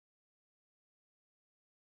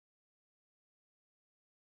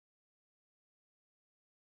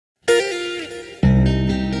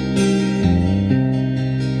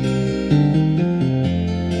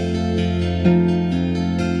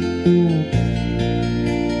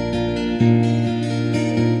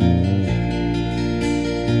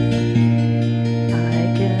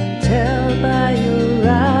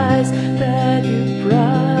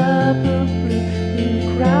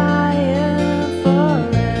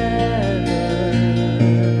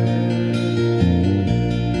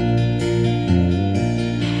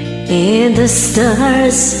And the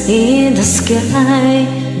stars in the sky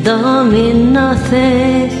don't mean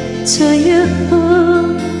nothing to you.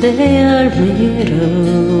 They are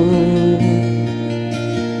mirror.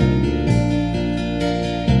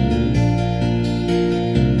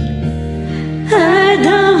 I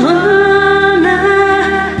don't wanna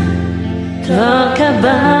talk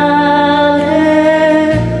about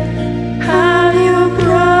it, how you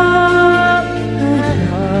broke my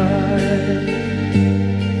heart.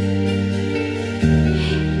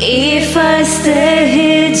 If I stay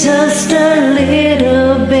here just a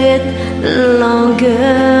little bit longer,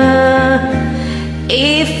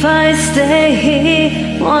 if I stay here,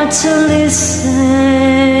 won't you listen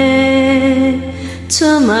to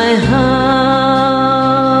my heart?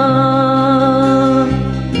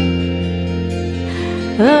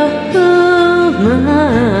 Oh,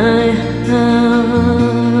 my heart.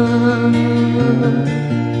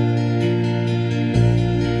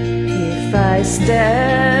 If I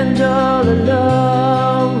stand all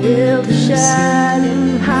alone, will the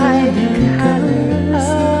shadow hide the colors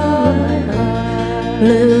of my heart?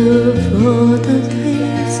 Look for the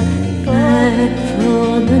days, fight for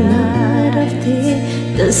the night of day.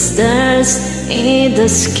 The stars in the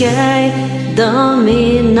sky don't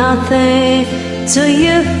mean nothing to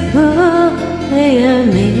you. They are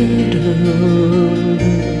mirror.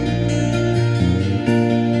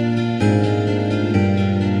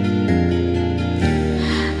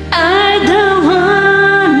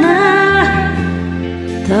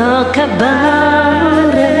 Talk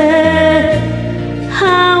about it,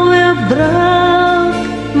 how you broke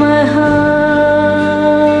my heart.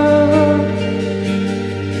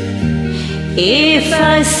 If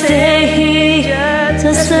I stay here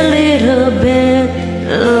just a little bit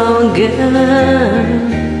longer,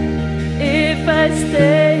 if I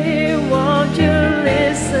stay here, won't you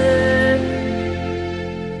listen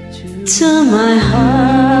to my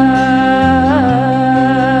heart?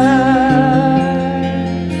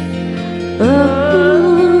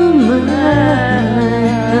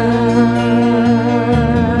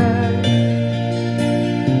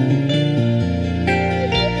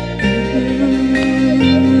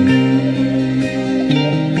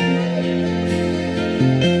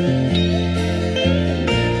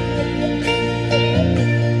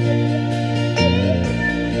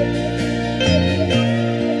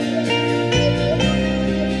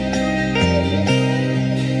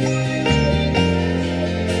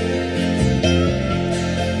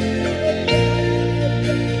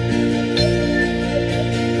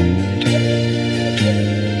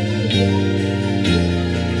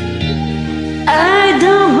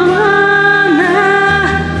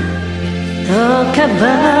 Talk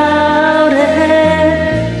about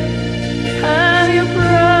it, how you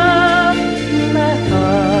broke my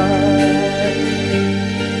heart.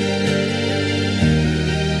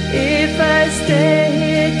 If I stay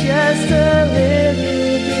here just a little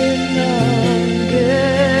bit longer,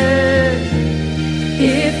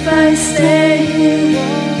 if I stay here,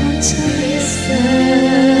 won't you listen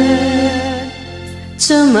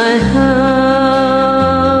to my heart?